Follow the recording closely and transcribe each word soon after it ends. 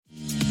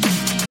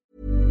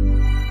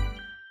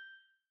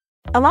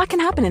A lot can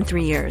happen in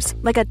 3 years,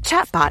 like a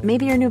chatbot may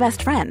be your new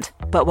best friend.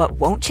 But what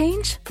won't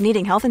change?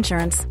 Needing health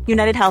insurance.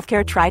 United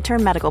Healthcare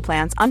Tri-Term Medical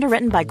Plans,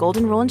 underwritten by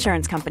Golden Rule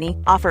Insurance Company,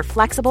 offer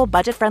flexible,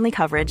 budget-friendly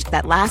coverage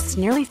that lasts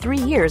nearly 3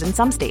 years in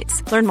some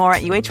states. Learn more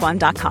at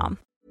uh1.com.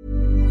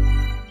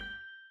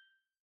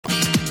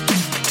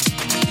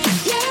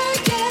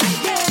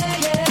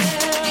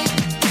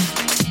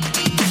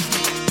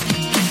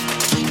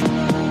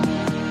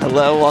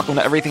 Hello, welcome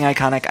to Everything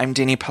Iconic. I'm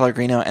Danny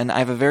Pellegrino, and I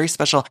have a very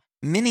special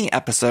mini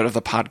episode of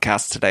the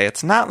podcast today.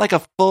 It's not like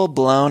a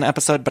full-blown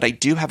episode, but I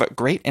do have a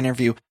great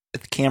interview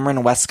with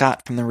Cameron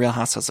Westcott from The Real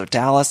Housewives of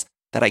Dallas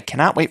that I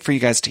cannot wait for you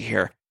guys to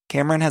hear.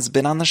 Cameron has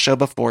been on the show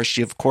before.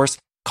 She, of course,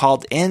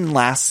 called in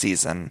last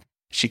season.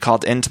 She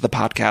called into the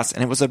podcast,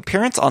 and it was an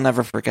appearance I'll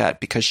never forget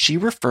because she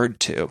referred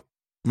to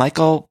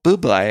Michael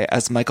Bublé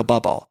as Michael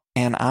Bubble,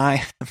 and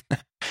I have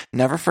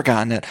never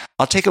forgotten it.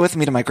 I'll take it with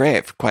me to my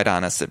grave, quite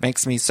honest. It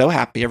makes me so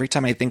happy. Every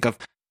time I think of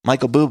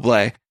Michael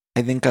Bublé,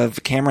 I think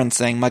of Cameron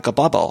saying Michael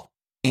Bubble,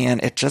 and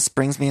it just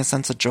brings me a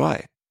sense of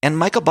joy. And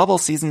Michael Bubble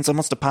season's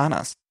almost upon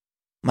us.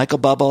 Michael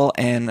Bubble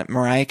and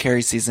Mariah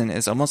Carey season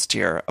is almost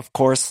here. Of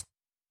course,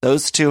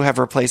 those two have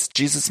replaced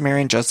Jesus,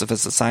 Mary, and Joseph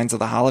as the signs of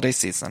the holiday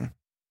season.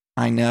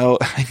 I know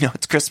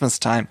it's Christmas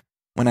time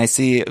when I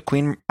see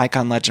Queen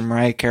icon legend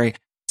Mariah Carey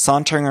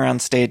sauntering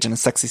around stage in a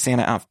sexy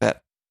Santa outfit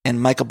and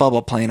Michael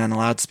Bubble playing on a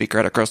loudspeaker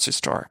at a grocery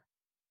store.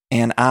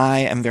 And I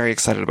am very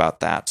excited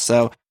about that.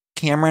 So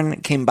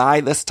Cameron came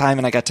by this time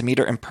and I got to meet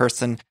her in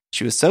person.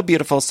 She was so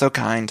beautiful, so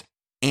kind.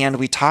 And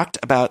we talked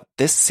about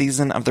this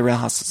season of The Real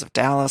Housewives of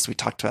Dallas. We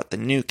talked about the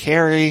new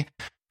Carrie.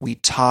 We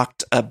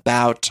talked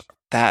about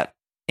that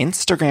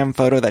Instagram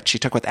photo that she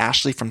took with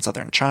Ashley from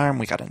Southern Charm.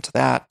 We got into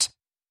that.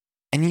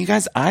 And you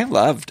guys, I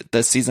loved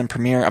the season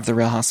premiere of The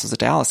Real Housewives of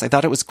Dallas. I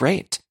thought it was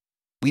great.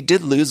 We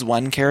did lose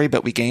one Carrie,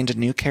 but we gained a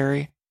new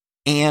Carrie.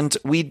 And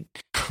we,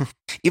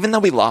 even though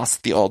we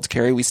lost the old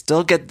Carrie, we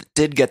still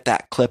did get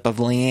that clip of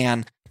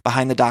Leanne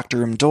behind the doctor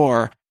room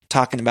door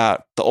talking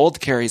about the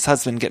old Carrie's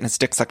husband getting his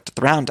dick sucked at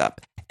the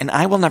roundup. And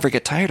I will never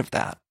get tired of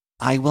that.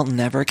 I will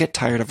never get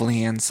tired of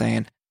Leanne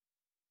saying,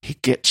 he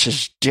gets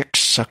his dick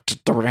sucked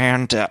at the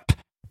roundup.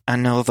 I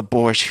know the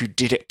boys who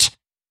did it.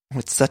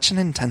 With such an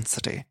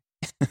intensity.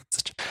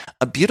 Such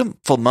a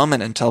beautiful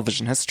moment in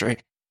television history.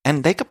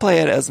 And they could play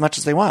it as much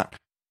as they want.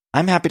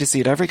 I'm happy to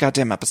see it every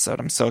goddamn episode.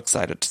 I'm so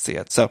excited to see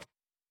it. So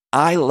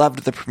I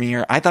loved the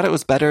premiere. I thought it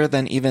was better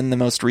than even the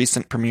most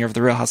recent premiere of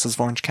The Real Housewives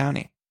of Orange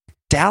County.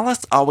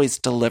 Dallas always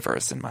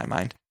delivers in my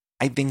mind.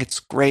 I think it's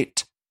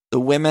great. The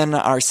women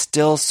are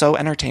still so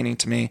entertaining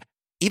to me.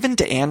 Even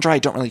D'Andra, I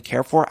don't really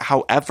care for.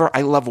 However,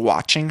 I love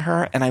watching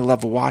her, and I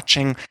love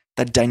watching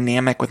the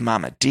dynamic with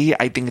Mama D.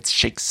 I think it's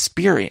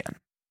Shakespearean.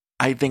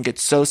 I think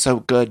it's so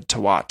good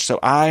to watch. So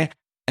I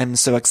am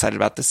so excited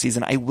about this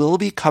season. I will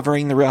be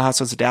covering The Real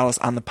Housewives of Dallas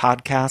on the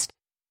podcast,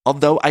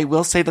 although I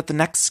will say that the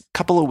next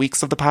couple of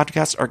weeks of the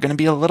podcast are going to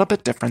be a little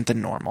bit different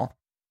than normal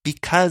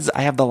because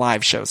I have the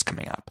live shows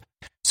coming up.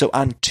 So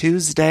on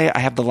Tuesday, I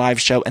have the live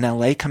show in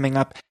LA coming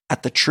up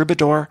at the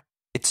Troubadour.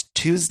 It's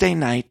Tuesday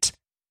night.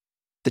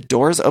 The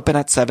doors open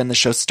at 7. The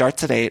show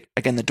starts at 8.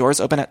 Again, the doors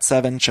open at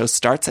 7. Show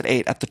starts at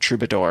 8 at the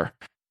Troubadour.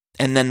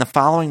 And then the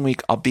following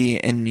week, I'll be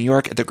in New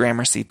York at the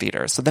Gramercy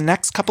Theater. So the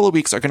next couple of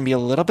weeks are going to be a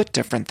little bit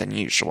different than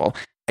usual.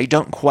 I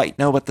don't quite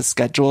know what the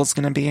schedule is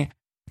going to be.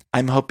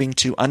 I'm hoping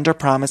to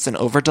underpromise and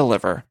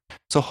overdeliver.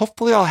 So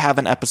hopefully I'll have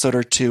an episode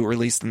or two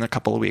released in a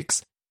couple of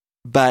weeks.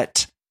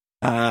 But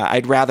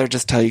I'd rather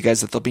just tell you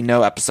guys that there'll be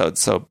no episodes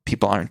so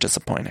people aren't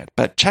disappointed.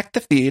 But check the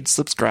feed,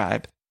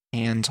 subscribe,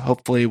 and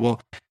hopefully we'll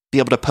be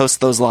able to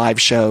post those live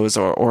shows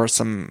or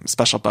some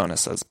special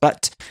bonuses.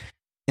 But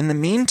in the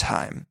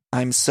meantime,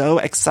 I'm so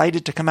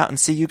excited to come out and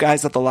see you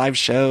guys at the live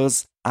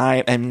shows. I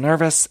am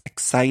nervous,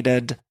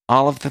 excited,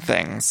 all of the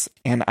things.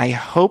 And I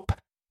hope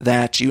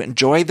that you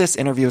enjoy this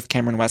interview with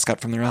Cameron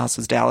Westcott from The Real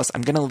Housewives of Dallas.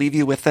 I'm going to leave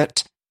you with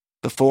it.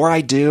 Before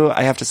I do,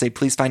 I have to say,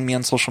 please find me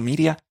on social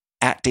media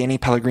at Danny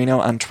Pellegrino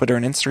on Twitter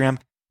and Instagram.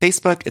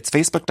 Facebook, it's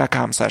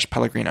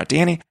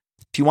facebook.com/PellegrinoDanny.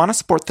 If you want to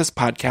support this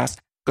podcast,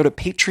 go to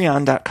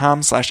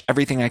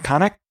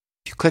patreon.com/everythingiconic.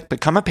 If you click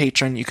become a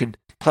patron, you could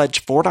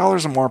pledge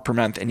 $4 or more per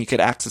month and you get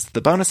access to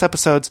the bonus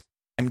episodes.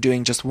 I'm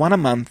doing just one a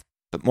month,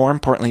 but more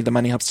importantly, the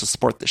money helps to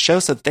support the show.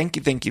 So thank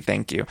you.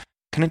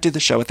 Couldn't do the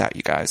show without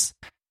you guys.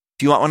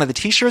 If you want one of the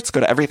t-shirts, go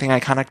to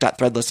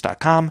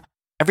everythingiconic.threadless.com,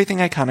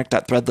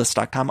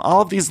 everythingiconic.threadless.com. All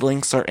of these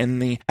links are in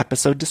the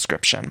episode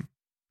description.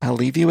 I'll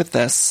leave you with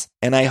this,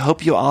 and I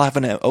hope you all have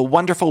a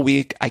wonderful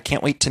week. I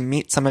can't wait to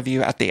meet some of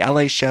you at the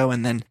LA show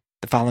and then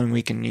the following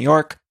week in New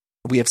York.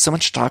 We have so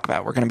much to talk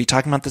about. We're going to be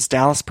talking about this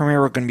Dallas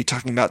premiere. We're going to be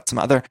talking about some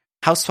other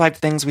housewife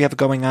things we have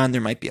going on.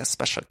 There might be a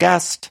special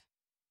guest.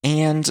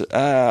 And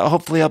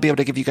hopefully I'll be able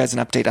to give you guys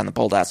an update on the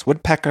Bold Ass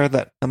Woodpecker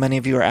that so many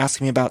of you are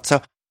asking me about.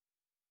 So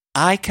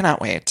I cannot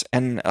wait.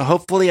 And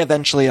hopefully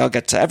eventually I'll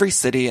get to every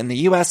city in the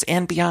U.S.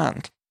 and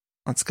beyond.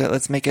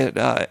 Let's make it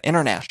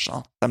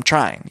international. I'm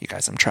trying, you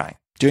guys. I'm trying.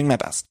 Doing my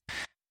best.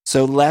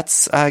 So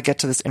let's get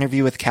to this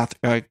interview with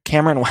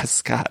Cameron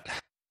Westcott.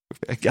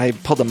 I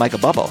pulled a Michael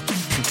Bubble.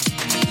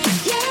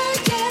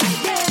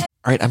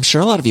 All right, I'm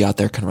sure a lot of you out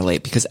there can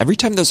relate because every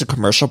time there's a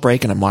commercial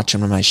break and I'm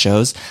watching one of my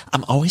shows,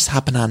 I'm always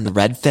hopping on the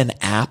Redfin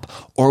app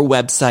or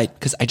website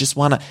because I just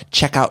want to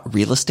check out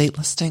real estate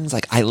listings.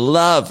 Like I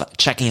love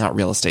checking out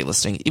real estate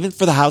listings, even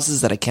for the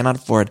houses that I cannot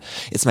afford.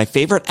 It's my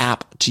favorite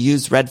app to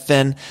use,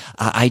 Redfin.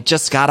 I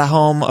just got a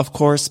home, of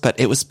course, but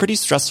it was a pretty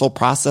stressful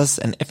process.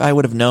 And if I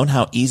would have known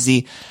how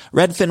easy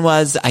Redfin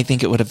was, I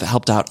think it would have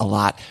helped out a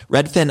lot.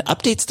 Redfin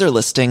updates their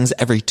listings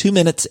every 2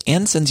 minutes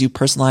and sends you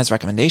personalized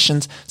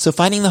recommendations. So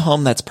finding the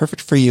home that's perfect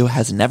for you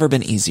has never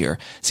been easier.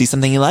 See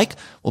something you like?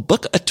 Well,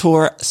 book a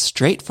tour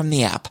straight from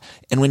the app.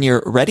 And when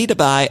you're ready to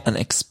buy, an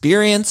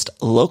experienced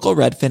local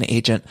Redfin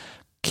agent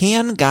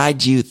can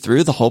guide you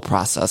through the whole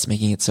process,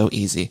 making it so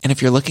easy. And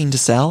if you're looking to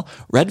sell,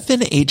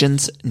 Redfin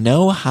agents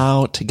know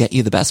how to get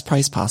you the best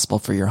price possible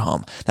for your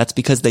home. That's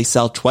because they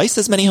sell twice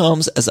as many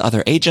homes as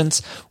other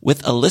agents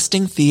with a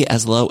listing fee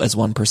as low as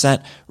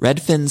 1%.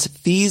 Redfin's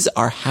fees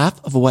are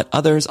half of what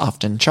others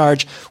often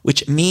charge,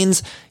 which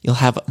means you'll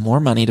have more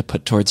money to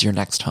put towards your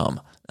next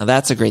home. Now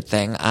that's a great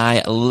thing.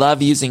 I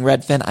love using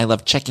Redfin. I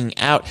love checking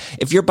out.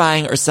 If you're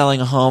buying or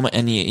selling a home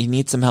and you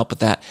need some help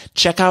with that,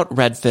 check out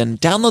Redfin.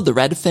 Download the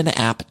Redfin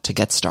app to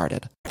get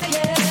started.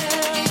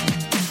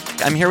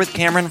 I'm here with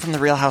Cameron from The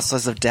Real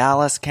Housewives of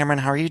Dallas. Cameron,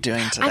 how are you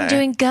doing today? I'm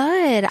doing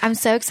good. I'm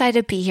so excited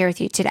to be here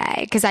with you today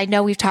because I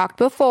know we've talked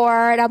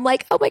before and I'm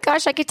like, oh my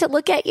gosh, I get to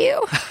look at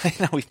you. I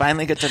know. We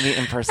finally get to meet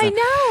in person. I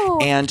know.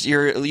 And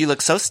you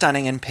look so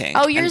stunning in pink.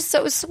 Oh, you're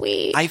so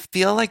sweet. I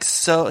feel like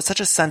such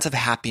a sense of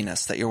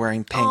happiness that you're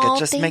wearing pink. Oh, it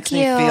just thank makes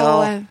you. me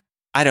feel...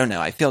 I don't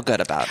know. I feel good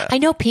about it. I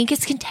know pink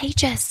is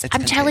contagious. It's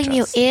I'm telling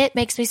you, contagious. it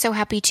makes me so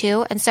happy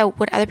too. And so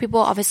when other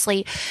people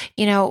obviously,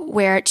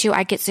 wear it too,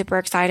 I get super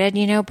excited,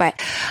 but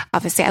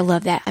obviously I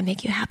love that. I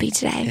make you happy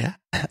today. Yeah.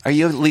 Are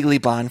you a Legally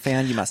Blonde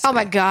fan? You must be. Oh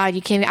my God,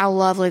 you can't. I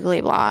love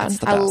Legally Blonde. That's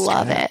the I best,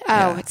 love right? it.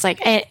 Yeah. Oh, it's like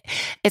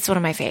it's one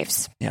of my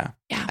faves. Yeah.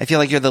 Yeah. I feel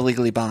like you're the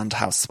Legally Blonde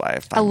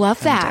housewife. I love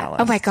in that.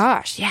 Dallas. Oh my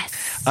gosh, yes.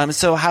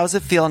 So how's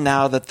it feel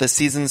now that the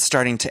season's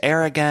starting to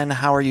air again?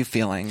 How are you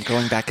feeling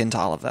going back into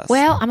all of this?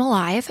 Well, I'm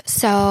alive,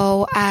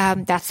 so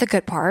that's the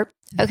good part.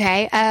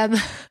 Okay.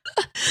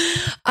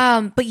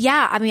 But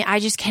yeah, I mean, I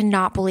just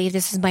cannot believe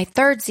this is my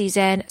third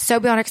season. So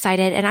beyond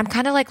excited. And I'm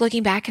kind of like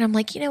looking back and I'm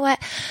like, you know what?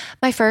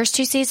 My first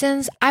two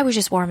seasons, I was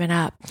just warming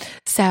up.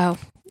 So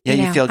yeah,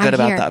 you feel good I'm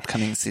about here. the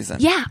upcoming season.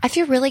 Yeah, I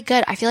feel really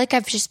good. I feel like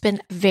I've just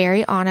been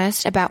very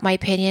honest about my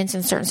opinions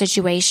in certain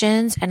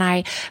situations. And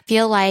I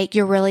feel like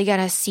you're really going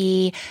to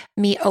see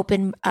me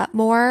open up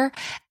more.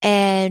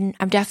 And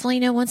I'm definitely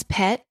no one's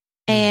pet.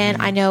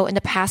 And I know in the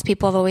past,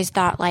 people have always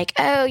thought like,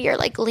 oh, you're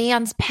like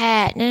Leon's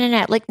pet.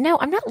 No. Like, no,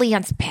 I'm not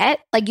Leon's pet.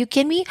 Like, you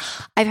kidding me?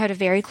 I've had a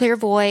very clear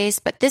voice,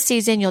 but this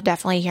season, you'll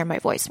definitely hear my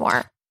voice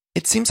more.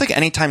 It seems like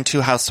anytime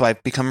two housewives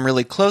become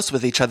really close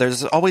with each other,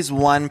 there's always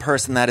one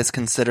person that is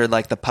considered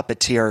like the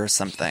puppeteer or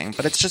something.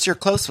 But it's just you're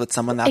close with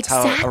someone. That's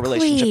how a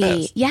relationship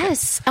is.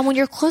 Yes. And when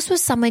you're close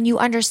with someone, you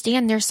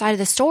understand their side of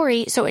the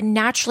story. So it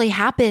naturally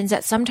happens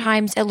that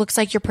sometimes it looks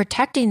like you're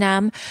protecting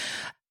them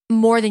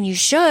more than you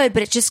should,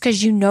 but it's just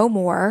because you know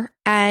more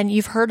and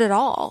you've heard it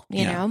all,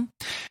 you know?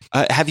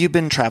 Have you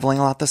been traveling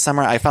a lot this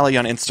summer? I follow you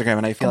on Instagram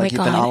and I feel like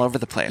you've been God. all over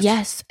the place.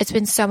 Yes, it's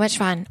been so much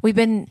fun. We've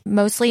been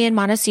mostly in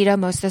Montecito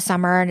most of the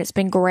summer and it's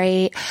been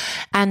great.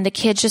 And the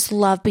kids just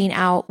love being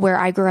out where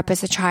I grew up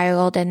as a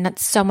child. And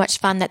that's so much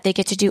fun that they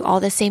get to do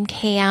all the same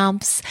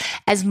camps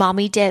as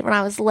mommy did when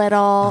I was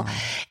little.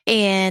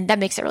 And that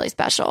makes it really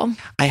special.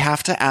 I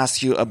have to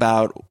ask you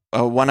about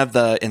one of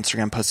the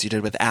Instagram posts you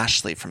did with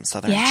Ashley from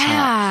Southern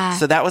Charm.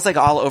 So that was like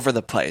all over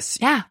the place.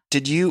 Yeah.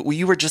 Did you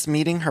were just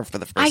meeting her for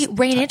the first time? I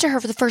ran into her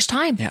for the first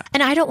time. Yeah.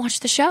 And I don't watch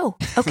the show.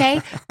 Okay.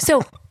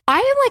 So I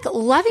am like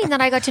loving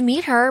that I got to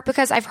meet her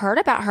because I've heard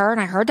about her and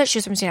I heard that she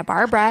was from Santa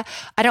Barbara.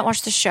 I don't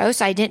watch the show,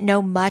 so I didn't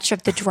know much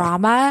of the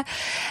drama.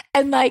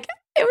 And like,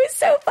 it was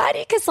so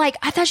funny because like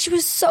I thought she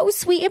was so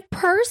sweet in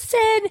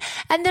person.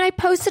 And then I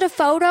posted a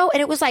photo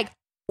and it was like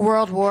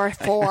World War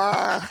IV.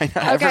 I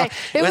know, Okay.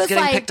 It was getting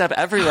like, picked up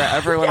everywhere.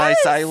 Everyone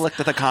Yes. I looked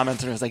at the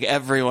comments and it was like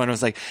everyone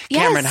was like,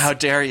 Cameron, Yes. how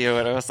dare you?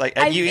 And it was like,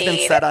 and I you even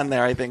mean- said on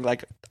there, I think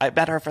like, I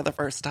met her for the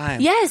first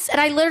time. Yes. And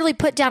I literally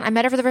put down, I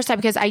met her for the first time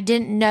because I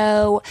didn't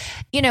know,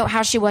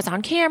 how she was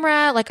on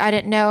camera. Like, I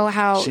didn't know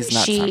how She's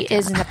nuts she on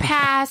is in the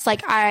past.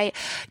 Like, I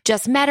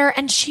just met her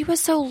and she was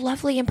so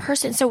lovely in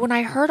person. So when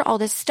I heard all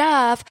this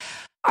stuff,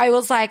 I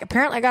was like,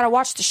 apparently I got to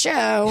watch the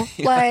show.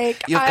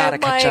 Like, You've gotta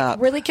I'm catch like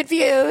up. really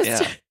confused.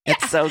 Yeah.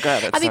 It's so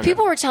good. It's I mean, so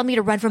people good. were telling me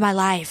to run for my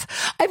life.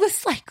 I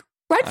was like,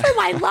 run for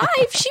my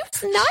life. She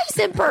was nice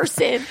in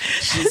person.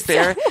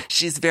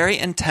 She's very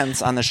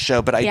intense on the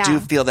show, but I Yeah.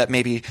 do feel that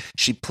maybe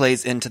she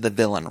plays into the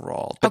villain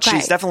role. But Okay.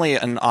 she's definitely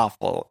an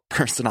awful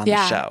person on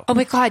the show. Oh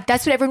my God.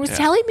 That's what everyone was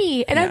telling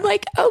me. And I'm Yeah.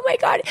 like, oh my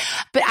God.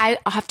 But I'll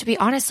have to be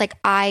honest. Like,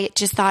 I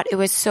just thought it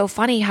was so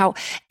funny how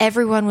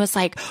everyone was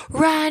like,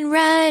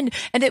 run.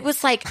 And it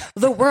was like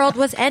the world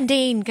was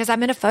ending because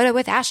I'm in a photo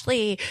with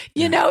Ashley.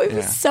 It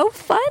was so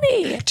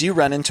funny. Do you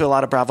run into a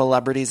lot of Bravo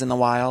celebrities in the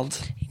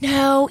wild?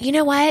 No, you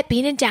know what?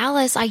 Being in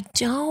Dallas, I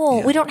don't.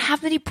 Yeah. We don't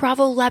have many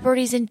Bravo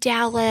celebrities in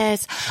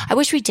Dallas. I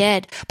wish we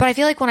did. But I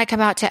feel like when I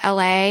come out to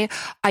LA,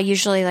 I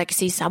usually like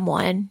see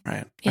someone.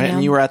 Right. You And know?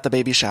 you were at the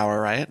baby shower,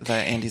 right? The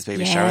Andy's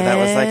baby shower. That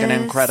was like an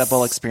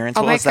incredible experience.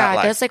 Oh What my was that God.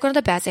 like? That was like one of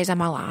the best days of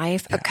my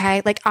life.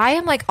 Okay. Like I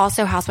am like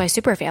also a Housewives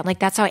super fan. Like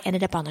that's how I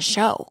ended up on the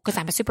show because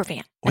I'm a super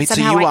fan. Wait, and so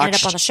somehow you I ended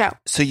watched- up on the show.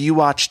 So you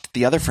watched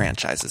the other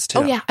franchises too?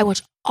 Oh yeah. I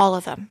watched all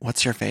of them.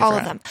 What's your favorite? All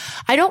of them.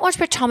 I don't watch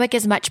Potomac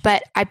as much,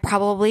 but I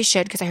probably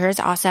should because I heard it's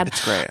awesome.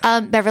 It's great.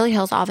 Beverly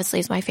Hills obviously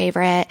is my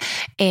favorite,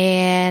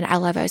 and I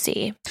love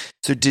OC.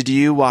 So did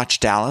you watch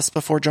Dallas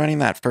before joining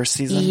that first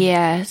season?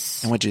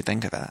 Yes. And what'd you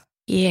think of it?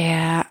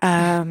 Yeah.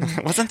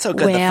 It wasn't so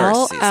good the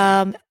first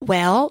season.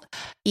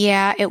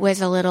 Yeah, it was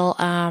a little,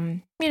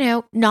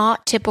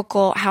 not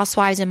typical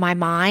Housewives in my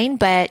mind,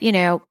 but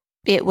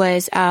it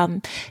was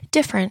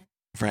different.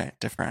 Right,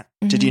 different.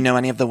 Mhm. Did you know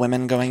any of the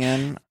women going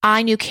in?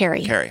 I knew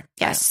Carrie. Carrie.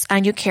 Yes, I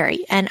knew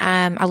Carrie, and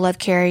I love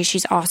Carrie.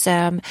 She's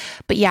awesome.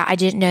 But yeah, I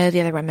didn't know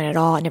the other women at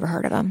all. I never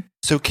heard of them.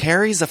 So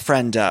Carrie's a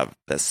friend of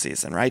this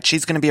season, right?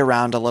 She's going to be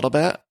around a little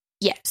bit.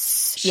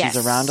 Yes, She's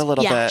around a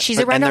little bit. She's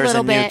but- around and a there's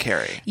little new bit.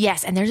 Carrie.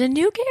 Yes, and there's a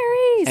new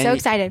Carrie. So And-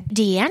 excited.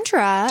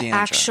 Deandra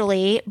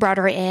actually brought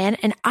her in,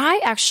 and I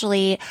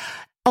actually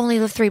only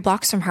live 3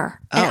 blocks from her.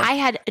 And Oh. I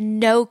had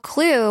no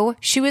clue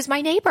she was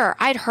my neighbor.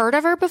 I'd heard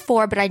of her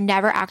before, but I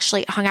never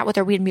actually hung out with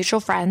her. We had mutual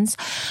friends,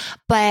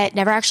 but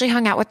never actually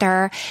hung out with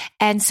her.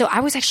 And so I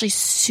was actually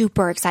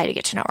super excited to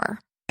get to know her.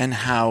 And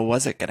how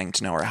was it getting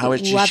to know her? How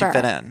did she Love her.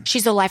 fit in?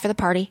 She's the life of the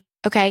party.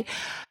 Okay.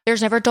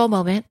 There's never a dull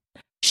moment.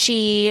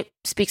 She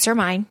speaks her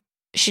mind.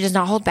 She does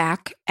not hold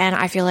back. And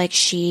I feel like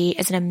she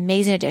is an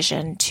amazing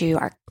addition to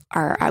our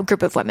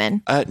group of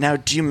women. Now,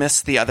 do you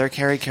miss the other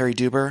Carrie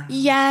Duber?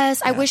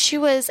 Yes. I wish she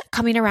was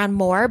coming around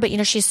more, but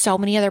she has so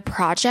many other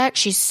projects.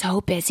 She's so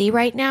busy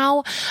right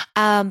now.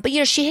 But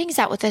she hangs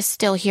out with us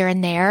still here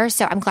and there.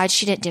 So I'm glad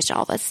she didn't ditch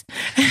all of us.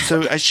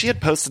 So she had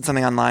posted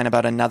something online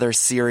about another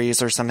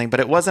series or something,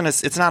 but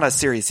it's not a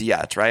series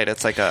yet, right?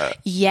 It's like a...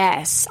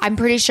 Yes. I'm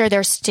pretty sure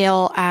they're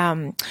still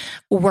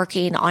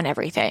working on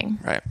everything.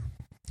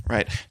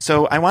 Right.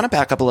 So I want to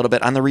back up a little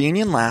bit. On the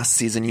reunion last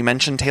season, you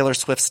mentioned Taylor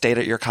Swift stayed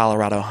at your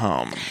Colorado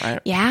home, right?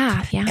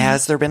 Yeah.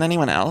 Has there been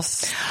anyone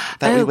else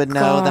that we would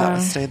know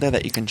that stayed there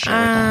that you can share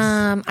with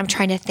us? I'm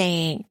trying to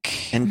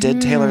think. And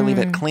did Taylor leave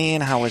it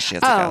clean? How was she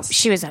as a guest?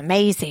 She was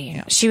amazing.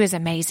 Yeah. She was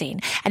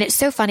amazing. And it's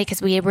so funny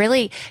because we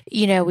really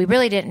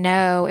didn't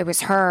know it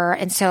was her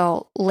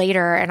until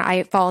later. And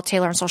I followed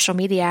Taylor on social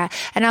media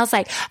and I was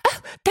like,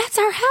 oh, that's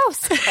our house.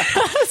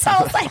 So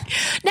I was like,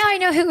 now I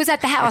know who was at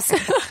the house.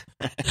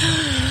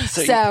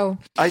 So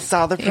I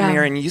saw the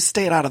premiere and you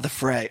stayed out of the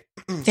fray.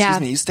 Yeah.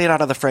 You stayed out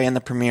of the fray in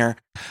the premiere.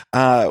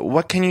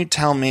 What can you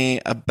tell me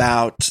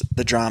about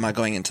the drama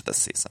going into this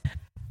season?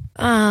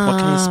 What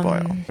can you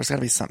spoil? There's got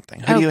to be something.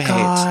 Who do you hate?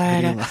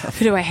 Who do you love?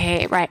 Who do I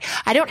hate? Right.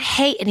 I don't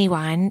hate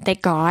anyone,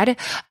 thank God.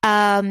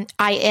 I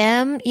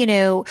am,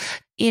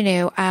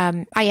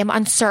 I am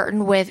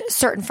uncertain with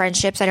certain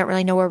friendships. I don't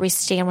really know where we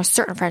stand with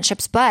certain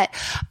friendships, but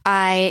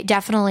I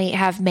definitely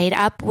have made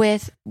up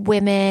with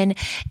women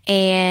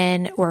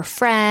and we're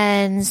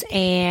friends.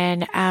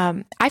 And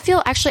I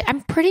feel actually I'm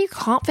pretty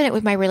confident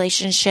with my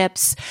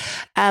relationships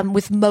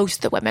with most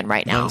of the women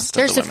right now.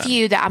 There's a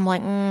few that I'm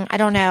like, I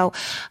don't know.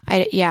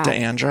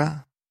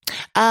 Deandra?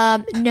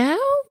 No,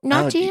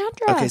 not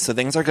Deandra. Okay, so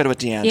things are good with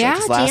Deandra. Yeah,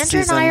 'cause last Deandra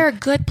season, and I are a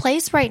good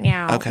place right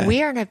now. Okay.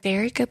 We are in a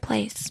very good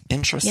place.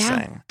 Interesting.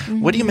 Yeah.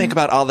 What do you make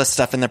about all this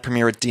stuff in the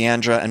premiere with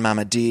Deandra and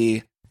Mama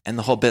D and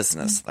the whole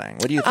business thing?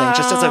 What do you think,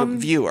 just as a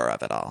viewer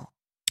of it all?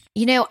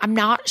 I'm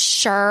not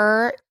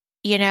sure,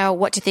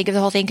 what to think of the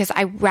whole thing because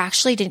I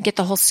actually didn't get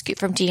the whole scoop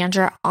from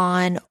Deandra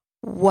on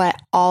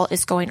what all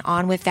is going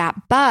on with that.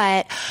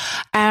 But,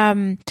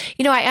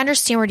 I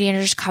understand where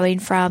Deandra's coming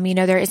from.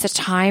 There is a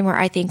time where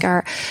I think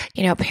our,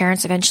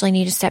 parents eventually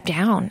need to step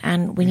down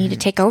and we need to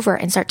take over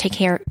and start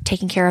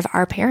taking care of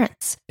our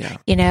parents. Yeah.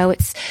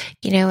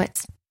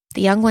 It's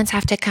the young ones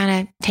have to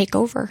kind of take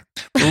over.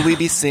 Will we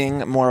be seeing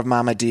more of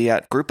Mama D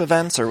at group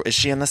events, or is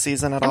she in the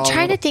season at all? I'm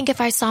trying to think if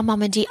I saw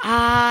Mama D.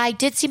 I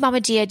did see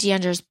Mama D at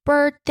Deandra's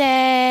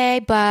birthday,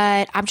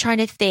 but I'm trying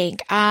to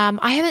think.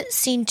 I haven't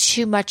seen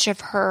too much of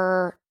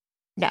her.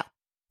 No.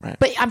 Right.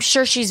 But I'm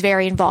sure she's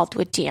very involved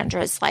with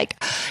Deandra's,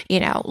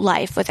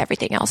 life with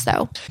everything else,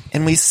 though.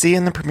 And we see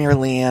in the premiere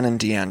Leanne and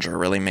Deandra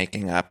really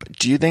making up.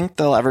 Do you think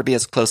they'll ever be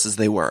as close as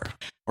they were?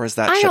 Or is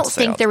that I ship don't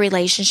sailed? think the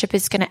relationship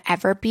is going to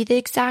ever be the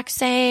exact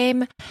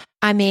same.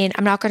 I mean,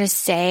 I'm not going to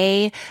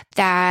say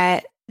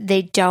that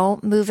they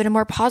don't move in a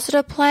more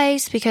positive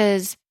place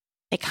because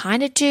they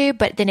kind of do.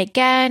 But then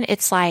again,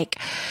 it's like,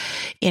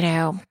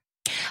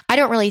 I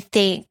don't really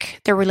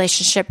think their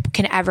relationship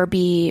can ever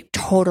be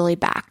totally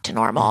back to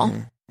normal.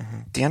 Mm-hmm.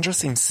 Deandra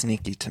seems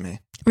sneaky to me.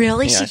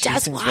 Really? Yeah, she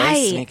does? seems Why?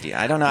 very sneaky.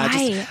 I don't know.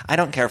 Why? I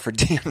don't care for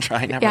Deandra.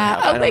 I never Yeah. have.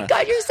 I Oh don't my know.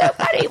 God, you're so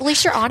funny. At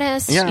least you're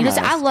honest. Yeah, I'm I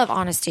honest. love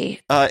honesty.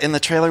 In the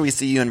trailer, we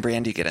see you and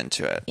Brandy get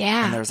into it.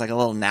 Yeah. And there's like a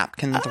little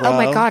napkin throw. Oh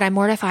my God, I'm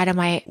mortified. I'm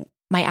like,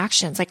 my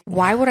actions. Like,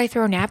 why would I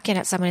throw a napkin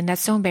at someone?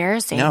 That's so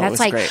embarrassing. No, that's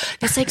like, great.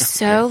 that's like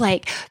so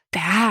like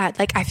bad.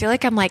 Like, I feel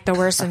like I'm like the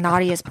worst and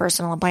naughtiest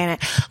person on the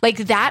planet. Like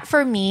that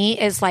for me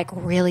is like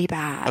really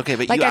bad. Okay,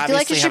 but like, you I feel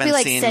like obviously it should be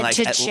like seen, sent like,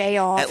 to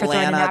jail for throwing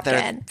a Atlanta,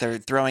 napkin. they're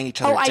throwing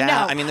each other I down.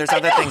 know. I mean, there's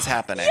other things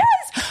happening.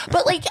 Yes.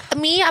 But like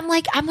me,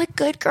 I'm a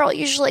good girl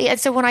usually. And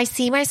so when I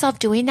see myself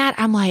doing that,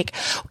 I'm like,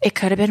 it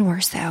could have been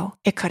worse though.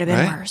 It could have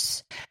been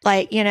worse.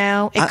 Like, you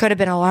know, it could have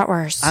been a lot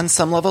worse. On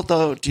some level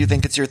though, do you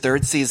think it's your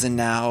third season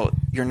now?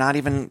 You're not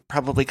even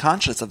probably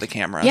conscious of the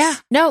cameras. Yeah,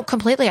 no,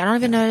 completely. I don't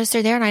even notice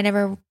they're there, and I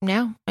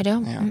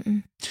don't.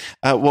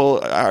 Yeah.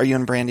 Well, are you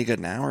and Brandy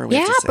good now? Or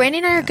yeah, Brandy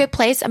and I are a good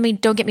place. I mean,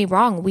 don't get me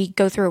wrong. We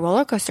go through a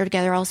roller coaster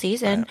together all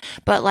season,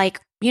 but like,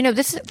 you know,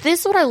 this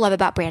is what I love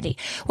about Brandy.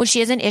 When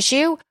she has an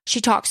issue, she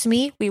talks to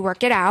me, we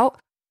work it out,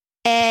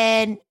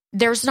 and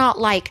there's not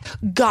like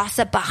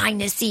gossip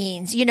behind the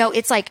scenes. You know,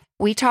 it's like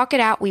we talk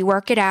it out, we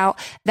work it out.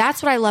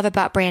 That's what I love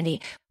about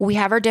Brandy. We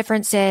have our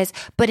differences,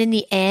 but in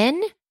the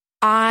end,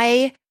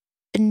 I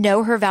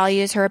know her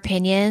values, her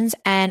opinions,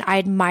 and I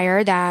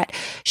admire that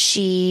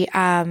she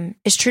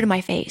is true to my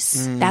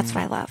face. That's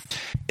what I love.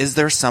 Is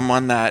there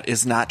someone that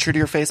is not true to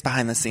your face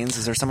behind the scenes?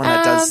 Is there someone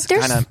that does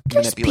kind of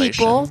manipulation? There's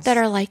people that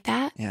are like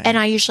that, and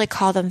I usually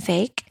call them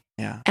fake.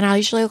 Yeah, and I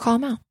usually call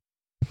them out.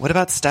 What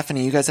about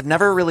Stephanie? You guys have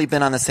never really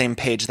been on the same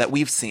page that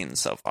we've seen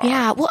so far.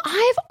 Yeah, well,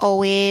 I've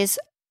always,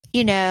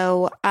 you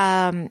know,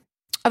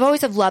 I've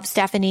always have loved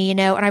Stephanie, you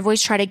know, and I've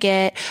always tried to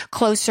get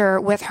closer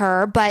with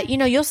her. But, you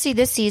know, you'll see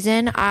this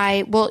season,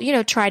 I will, you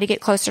know, try to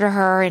get closer to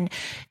her and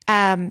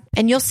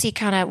you'll see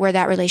kind of where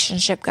that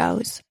relationship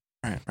goes.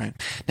 Right.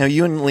 Now,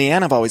 you and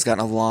Leanne have always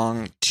gotten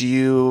along. Do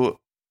you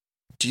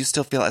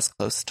still feel as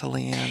close to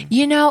Leanne?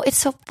 You know, it's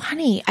so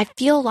funny. I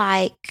feel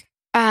like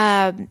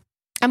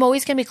I'm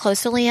always going to be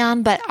close to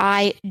Leanne, but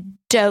I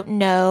don't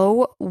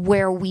know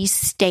where we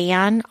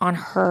stand on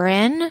her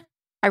end.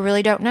 I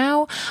really don't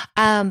know.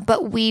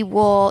 But we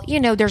will, you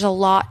know, there's a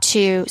lot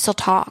to still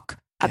talk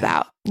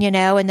about, you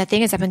know, and the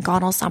thing is I've been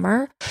gone all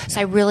summer.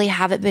 So I really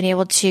haven't been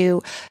able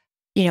to,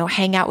 you know,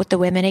 hang out with the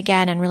women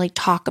again and really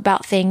talk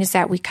about things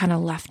that we kind of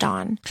left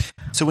on.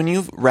 So when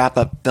you wrap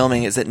up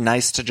filming, is it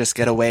nice to just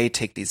get away,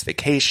 take these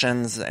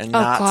vacations and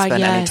not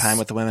spend any time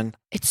with the women?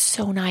 It's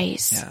so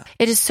nice. Yeah.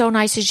 It is so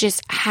nice to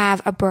just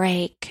have a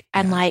break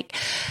and like,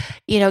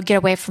 you know, get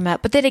away from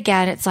it. But then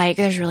again, it's like,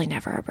 there's really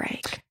never a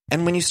break.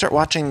 And when you start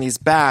watching these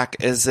back,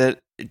 do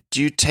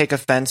you take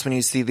offense when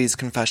you see these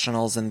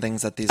confessionals and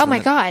things that these my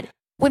God.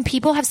 When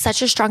people have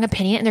such a strong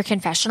opinion in their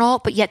confessional,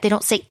 but yet they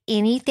don't say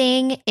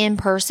anything in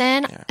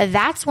person,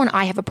 that's when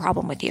I have a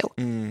problem with you.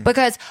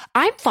 Because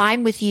I'm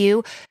fine with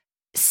you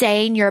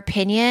saying your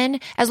opinion.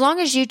 As long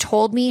as you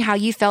told me how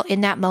you felt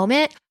in that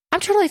moment, I'm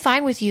totally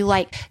fine with you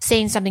like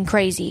saying something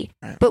crazy.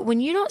 Right. But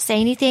when you don't say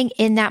anything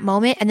in that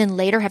moment and then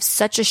later have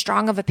such a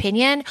strong of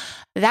opinion,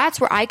 that's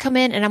where I come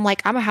in and I'm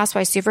like, I'm a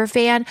Housewives super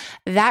fan.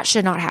 That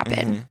should not happen.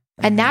 Mm-hmm.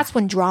 And that's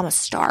when drama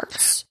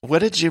starts. What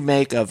did you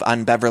make of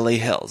on Beverly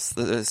Hills?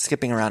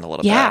 Skipping around a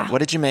little bit. What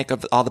did you make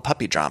of all the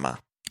puppy drama?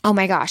 Oh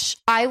my gosh.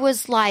 I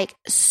was like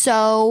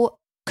so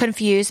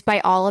confused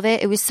by all of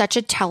it. It was such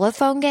a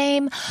telephone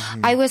game.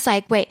 Mm-hmm. I was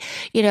like, wait,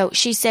 you know,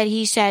 she said,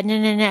 he said, no.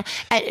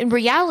 And in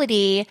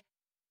reality,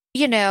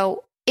 you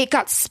know, it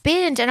got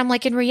spinned. And I'm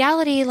like, in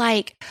reality,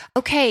 like,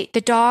 okay, the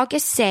dog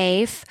is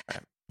safe.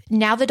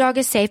 Now the dog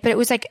is safe. But it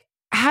was like,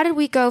 how did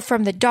we go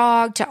from the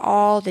dog to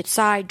all the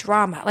side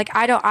drama? Like,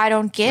 I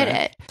don't get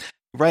it.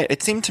 Right.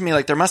 It seemed to me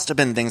like there must have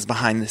been things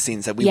behind the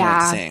scenes that we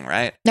weren't seeing,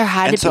 right? There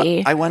had to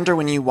be. I wonder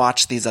when you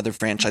watch these other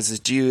franchises,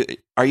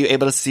 are you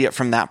able to see it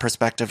from that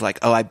perspective? Like,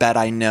 oh, I bet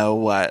I know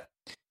what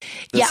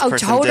this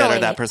person totally. did or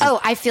that person. Oh,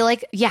 I feel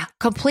like,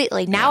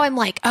 completely. Now I'm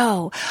like,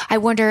 oh, I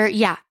wonder,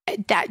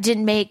 that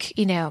didn't make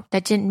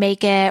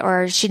it,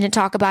 or she didn't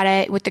talk about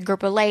it with the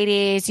group of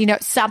ladies, you know,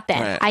 something.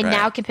 I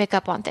now can pick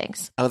up on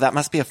things. Oh, that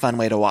must be a fun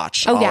way to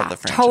watch all of the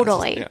franchises.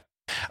 Totally. Yeah.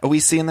 Oh, we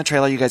see in the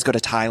trailer you guys go to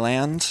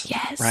Thailand.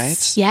 Yes.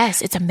 Right?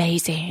 Yes, it's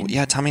amazing.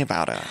 Yeah, tell me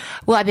about it.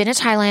 Well, I've been to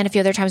Thailand a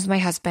few other times with my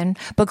husband,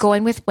 but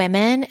going with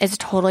women is a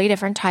totally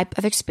different type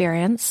of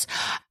experience.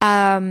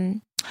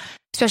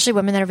 Especially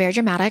women that are very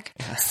dramatic.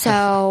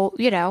 So,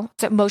 you know,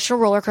 it's an emotional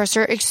roller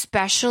coaster,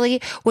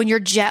 especially when you're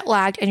jet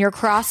lagged and you're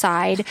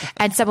cross-eyed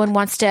and someone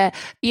wants to,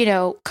 you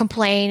know,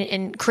 complain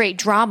and create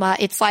drama.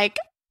 It's like,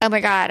 oh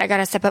my God, I got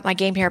to step up my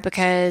game here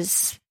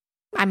because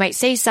I might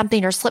say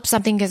something or slip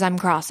something because I'm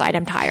cross-eyed.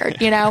 I'm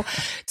tired, you know?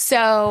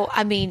 So,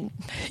 I mean,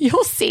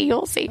 you'll see.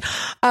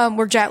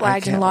 We're jet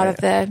lagged in a lot of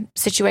the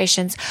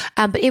situations.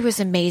 But it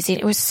was amazing.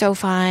 It was so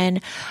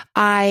fun.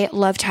 I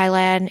love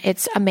Thailand.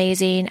 It's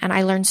amazing. And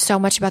I learned so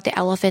much about the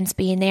elephants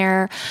being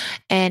there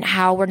and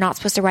how we're not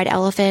supposed to ride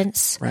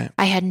elephants. Right.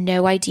 I had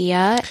no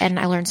idea. And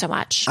I learned so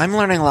much. I'm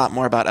learning a lot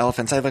more about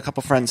elephants. I have a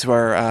couple friends who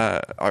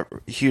are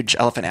huge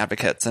elephant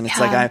advocates. And it's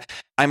like,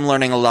 I'm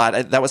learning a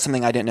lot. That was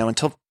something I didn't know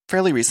until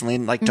fairly recently.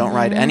 Like, don't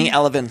ride any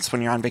elephants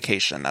when you're on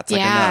vacation. That's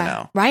like a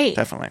no-no. Right.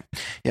 Definitely.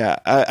 Yeah.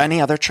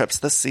 Any other trips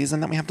this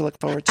season that we have to look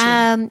forward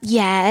to?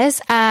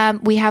 Yes.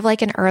 We have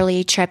like an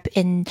early trip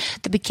in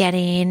the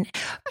beginning.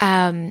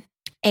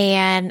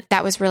 And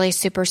that was really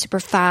super, super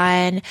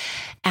fun.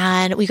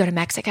 And we go to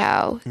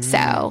Mexico.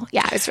 So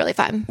yeah, it was really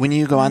fun. When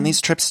you go on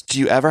these trips, do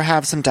you ever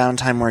have some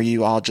downtime where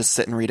you all just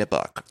sit and read a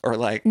book or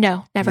like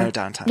no, never. No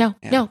downtime?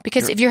 No,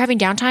 because if you're having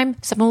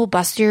downtime, someone will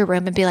bust through your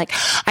room and be like,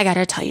 I got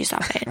to tell you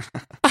something.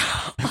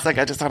 It's like,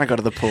 I just want to go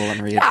to the pool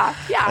and read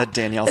a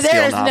Danielle Steele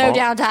There's novel. no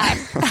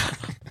downtime.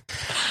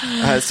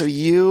 So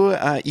you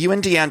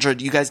and Deandra,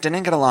 you guys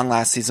didn't get along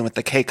last season with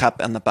the K-cup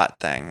and the butt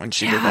thing when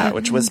she did that,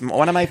 which was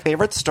one of my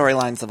favorite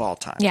storylines of all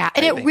time. Yeah.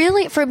 And it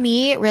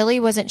really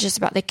wasn't just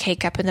about the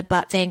K-cup and the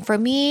butt thing. For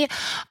me,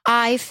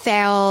 I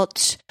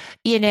felt,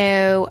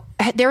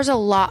 there's a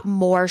lot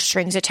more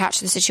strings attached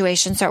to the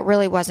situation. So it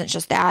really wasn't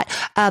just that.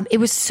 It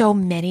was so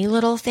many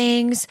little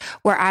things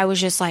where I was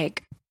just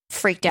like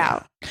freaked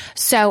out.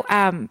 So,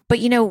 but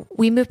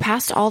we moved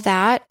past all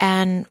that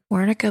and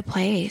we're in a good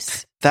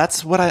place.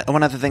 That's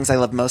one of the things I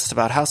love most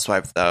about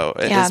Housewives, though,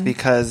 is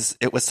because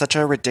it was such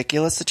a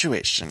ridiculous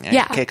situation.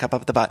 K-cup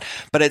up the butt.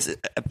 But it's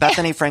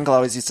Bethany Frankel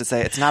always used to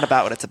say, it's not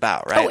about what it's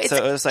about, right? Oh, so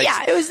it was like...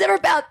 Yeah, it was never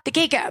about the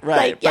K-cup.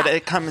 Right, but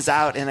it comes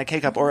out in a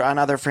K-cup or on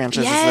other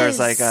franchises. There's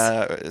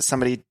like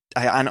somebody...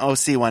 on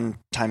OC one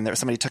time,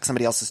 somebody took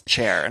somebody else's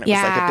chair and it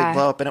was like a big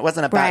blow up and it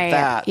wasn't about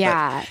that.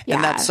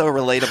 And that's so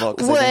relatable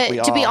because I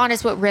think to be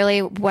honest,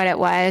 what it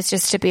was,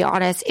 just to be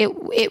honest,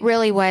 it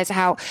really was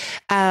how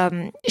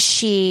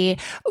she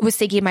was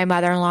thinking my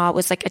mother-in-law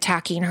was like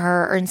attacking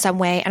her or in some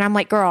way. And I'm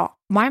like, girl,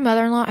 my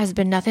mother-in-law has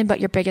been nothing but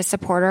your biggest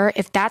supporter.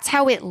 If that's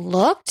how it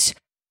looked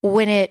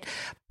when it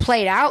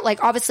played out,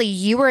 like obviously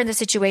you were in the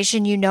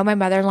situation, my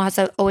mother-in-law has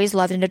always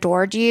loved and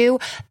adored you.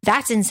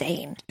 That's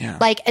insane. Yeah.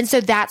 And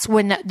so that's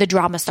when the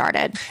drama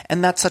started.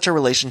 And that's such a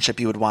relationship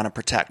you would want to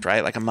protect,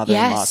 right? Like a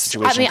mother-in-law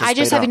situation. I mean, I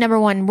just have a number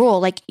one rule.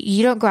 Like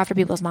you don't go after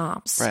people's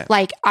moms. Right.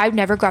 Like I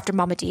would go after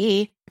Mama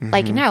D.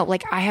 Like, no,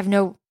 like I have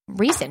no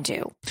reason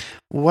to.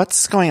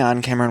 What's going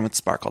on, Cameron, with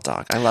Sparkle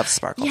Dog? I love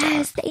Sparkle Dog.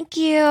 Yes, thank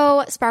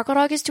you. Sparkle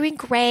Dog is doing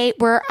great.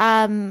 We're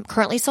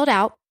currently sold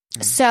out.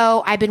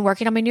 So I've been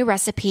working on my new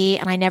recipe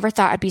and I never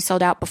thought I'd be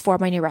sold out before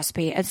my new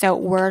recipe. And so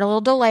we're in a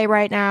little delay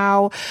right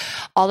now.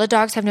 All the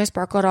dogs have no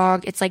Sparkle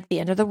Dog. It's like the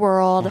end of the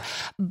world,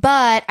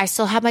 but I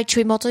still have my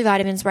Chewy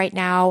multivitamins right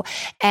now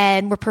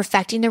and we're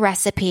perfecting the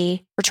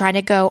recipe. We're trying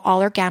to go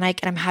all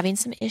organic and I'm having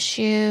some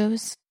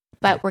issues,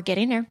 but we're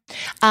getting there.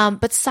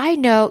 But side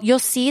note, you'll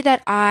see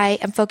that I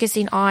am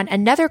focusing on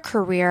another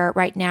career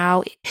right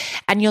now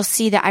and you'll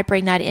see that I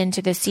bring that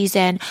into the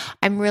season.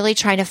 I'm really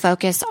trying to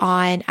focus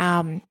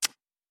on,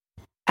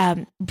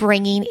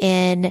 bringing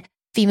in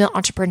female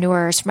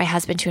entrepreneurs for my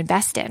husband to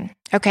invest in.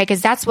 Okay.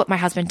 Cause that's what my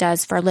husband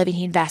does for a living.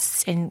 He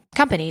invests in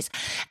companies.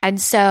 And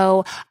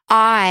so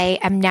I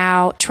am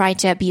now trying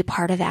to be a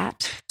part of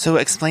that. So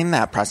explain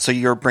that process. So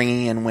you're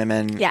bringing in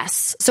women.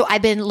 Yes. So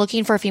I've been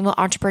looking for female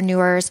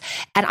entrepreneurs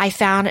and I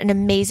found an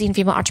amazing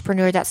female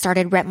entrepreneur that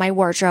started Rent My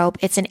Wardrobe.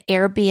 It's an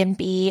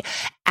Airbnb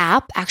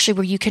app actually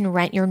where you can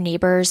rent your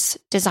neighbor's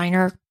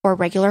designer or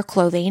regular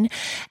clothing.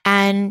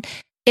 And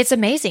it's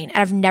amazing.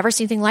 I've never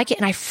seen anything like it.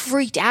 And I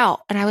freaked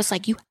out and I was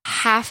like, you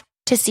have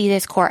to see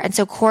this, Court. And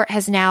so Court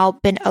has now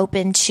been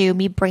open to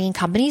me bringing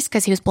companies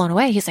because he was blown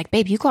away. He's like,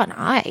 babe, you got an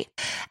eye.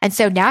 And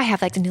so now I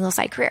have like the new little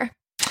side career.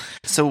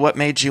 So what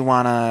made you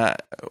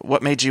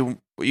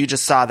you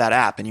just saw that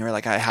app and you were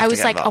like, I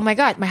was like, involved. Oh my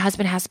God, my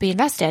husband has to be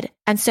invested.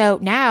 And so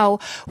now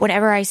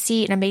whenever I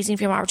see an amazing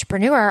female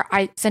entrepreneur,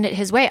 I send it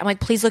his way. I'm like,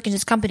 please look into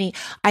this company.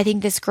 I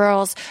think this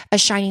girl's a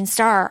shining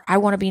star. I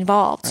want to be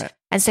involved. Right.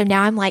 And so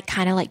now I'm like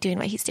kind of like doing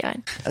what he's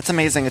doing. That's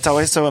amazing. It's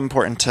always so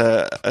important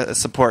to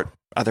support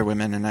other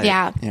women. And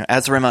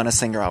as Ramona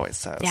Singer always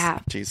says,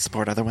 to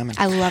support other women.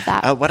 I love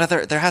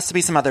that. There has to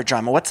be some other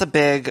drama.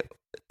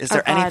 Is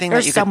there anything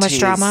that you could tease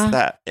drama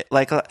that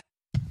like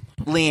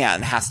Leanne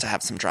has to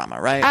have some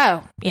drama, right?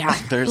 Oh, yeah.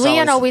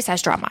 Leanne always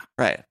has drama.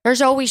 Right.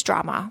 There's always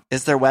drama.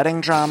 Is there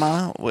wedding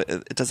drama?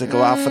 Does it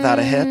go off without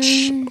a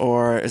hitch?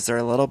 Or is there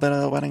a little bit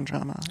of wedding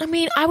drama? I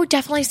mean, I would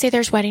definitely say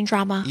there's wedding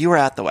drama. You were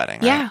at the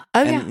wedding, right? Yeah.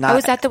 Oh, yeah. I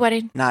was at the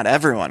wedding. Not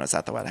everyone was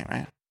at the wedding,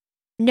 right?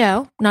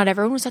 No, not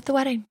everyone was at the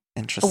wedding.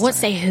 Interesting. I won't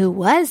say who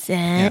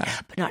wasn't,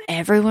 but not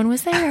everyone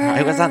was there.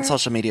 I was on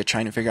social media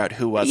trying to figure out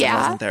who was and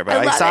wasn't there, but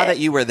I saw that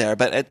you were there.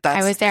 But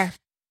I was there.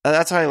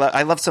 That's what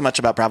I love so much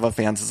about Bravo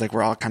fans is like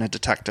we're all kind of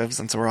detectives,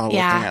 and so we're all looking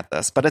at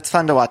this. But it's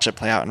fun to watch it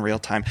play out in real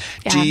time.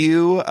 Yeah.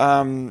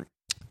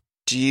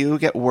 Do you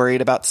get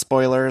worried about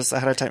spoilers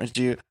ahead of time?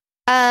 Do you?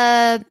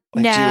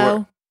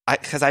 No.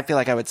 Because I feel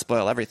like I would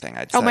spoil everything.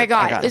 I'd say, oh my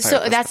God!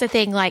 So that's the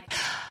thing. Like,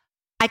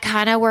 I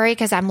kind of worry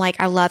because I'm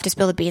like, I love to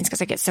spill the beans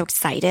because I get so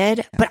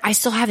excited, but I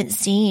still haven't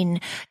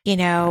seen,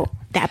 the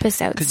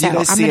episode. So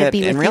I'm going to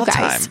be in real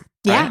time.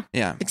 Yeah, right?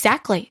 Yeah,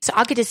 exactly. So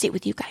I'll get to see it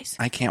with you guys.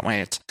 I can't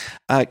wait.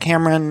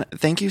 Cameron,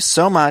 thank you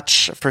so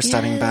much for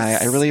stopping by.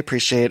 I really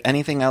appreciate it.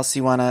 Anything else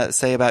you want to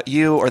say about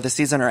you or the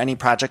season or any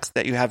projects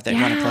that you have that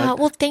you want to plug?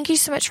 Well, thank you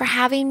so much for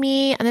having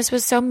me. And this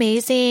was so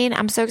amazing.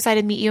 I'm so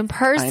excited to meet you in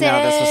person. I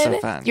know, this was so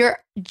fun. You're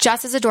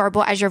just as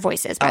adorable as your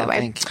voice is, by the way.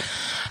 Thank you.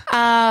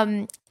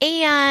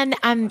 And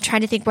I'm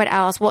trying to think what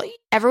else. Well,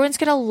 everyone's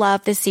going to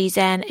love this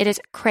season. It is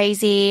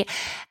crazy.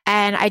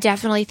 And I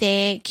definitely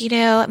think,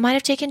 it might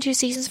have taken 2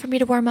 seasons for me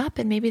to warm up,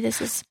 and maybe this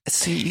is...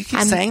 See, you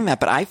keep saying that,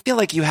 but I feel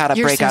like you had a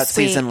breakout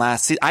season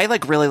last season. I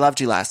really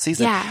loved you last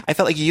season. Yeah. I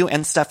felt like you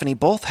and Stephanie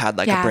both had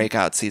a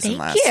breakout season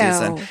last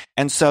season.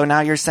 And so now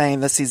you're saying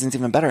this season's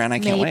even better, and I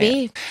can't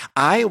wait.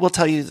 I will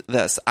tell you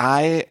this.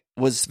 I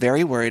was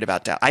very worried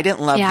about Dallas. I didn't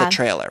love the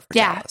trailer for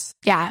Dallas.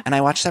 Yeah. And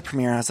I watched that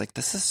premiere, and I was like,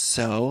 this is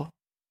so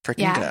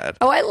freaking good.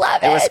 Oh, I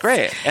love it. It was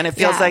great. And it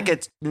feels like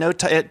it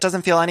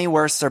doesn't feel any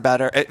worse or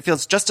better. It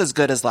feels just as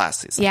good as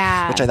last season.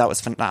 Yeah. Which I thought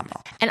was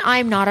phenomenal. And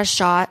I'm not a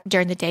shot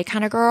during the day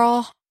kind of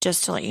girl,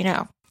 just to let you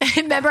know.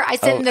 Remember, I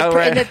said in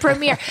the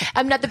premiere,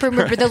 I'm not the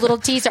premiere, but the little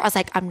teaser, I was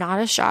like, I'm not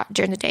a shot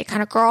during the day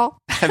kind of girl.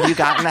 Have you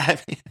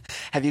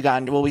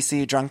gotten, will we see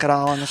you drunk at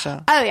all on the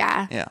show? Oh,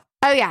 yeah. Yeah.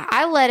 Oh, yeah.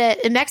 I let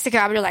it in Mexico.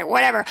 I'm just like,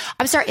 whatever.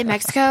 I'm sorry. In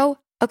Mexico,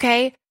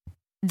 okay,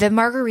 the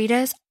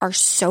margaritas are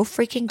so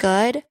freaking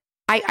good.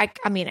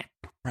 I mean it.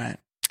 Right.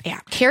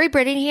 Yeah. Carrie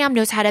Brittingham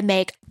knows how to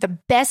make the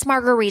best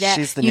margarita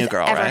she's the new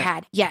girl, ever right?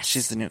 had. Yes.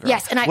 She's the new girl.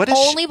 Yes. And I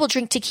only will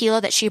drink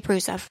tequila that she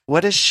approves of.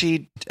 What does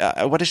she do?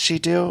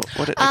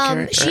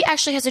 She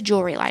actually has a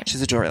jewelry line.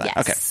 She's a jewelry line.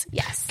 Yes. Okay.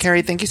 Yes.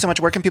 Carrie, thank you so much.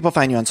 Where can people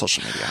find you on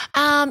social media?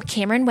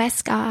 Cameron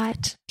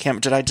Westcott.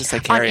 Did I just say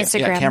Carrie? On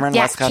Instagram.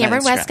 Yeah,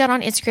 Cameron Westcott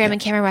on Instagram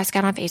and Cameron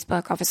Westcott on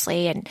Facebook,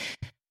 obviously. And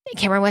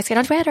Cameron Westcott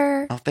on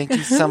Twitter. Oh, thank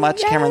you so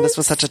much, yes. Cameron. This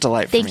was such a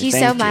delight for me. Thank you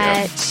so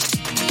much.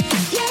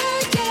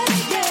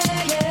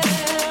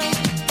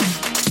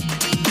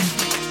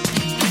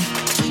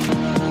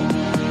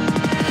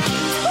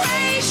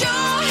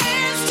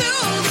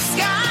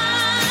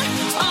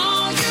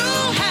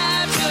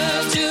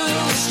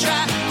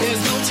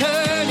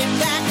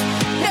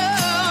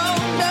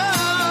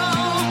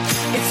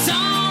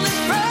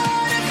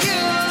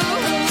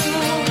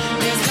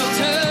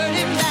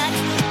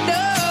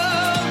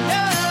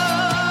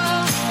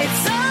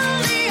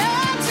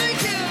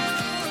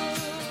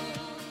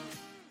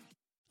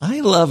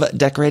 I love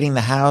decorating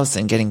the house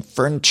and getting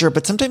furniture,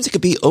 but sometimes it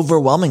could be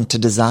overwhelming to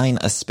design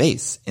a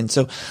space. And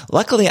so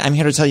luckily, I'm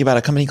here to tell you about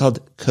a company called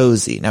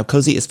Cozy. Now,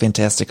 Cozy is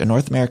fantastic, a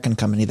North American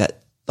company that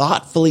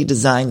thoughtfully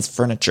designs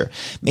furniture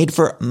made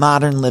for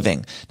modern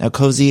living. Now,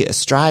 Cozy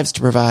strives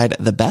to provide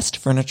the best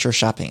furniture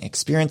shopping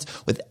experience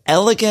with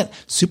elegant,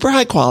 super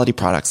high quality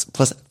products,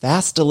 plus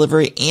fast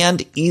delivery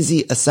and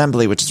easy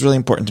assembly, which is really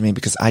important to me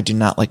because I do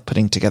not like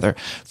putting together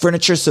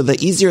furniture. So the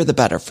easier, the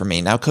better for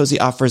me. Now, Cozy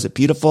offers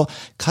beautiful,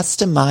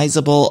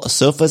 customizable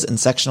sofas and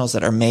sectionals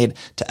that are made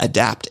to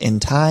adapt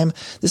in time.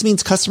 This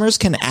means customers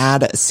can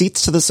add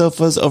seats to the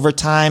sofas over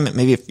time.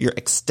 Maybe if you're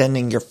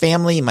extending your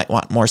family, you might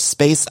want more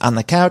space on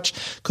the couch.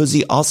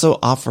 Cozy also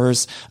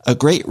offers a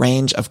great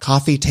range of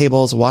coffee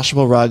tables,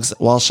 washable rugs,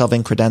 wall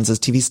shelving, credenzas,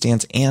 TV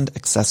stands, and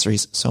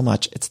accessories. So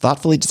much. It's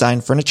thoughtfully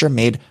designed furniture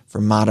made for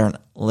modern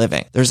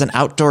living. There's an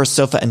outdoor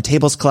sofa and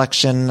tables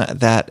collection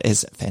that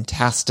is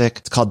fantastic.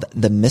 It's called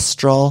the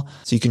Mistral.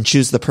 So you can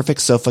choose the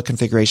perfect sofa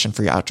configuration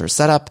for your outdoor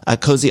setup.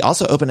 Cozy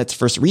also opened its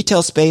first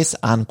retail space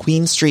on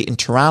Queen Street in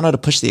Toronto to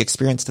push the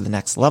experience to the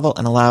next level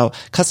and allow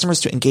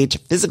customers to engage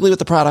physically with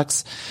the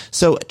products.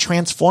 So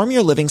transform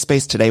your living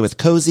space today with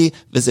Cozy.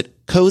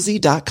 Visit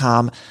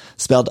cozy.com,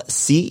 spelled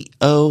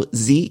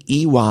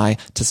COZEY,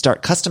 to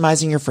start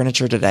customizing your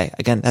furniture today.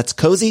 Again, that's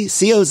Cozy,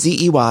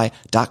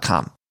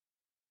 COZEY.com.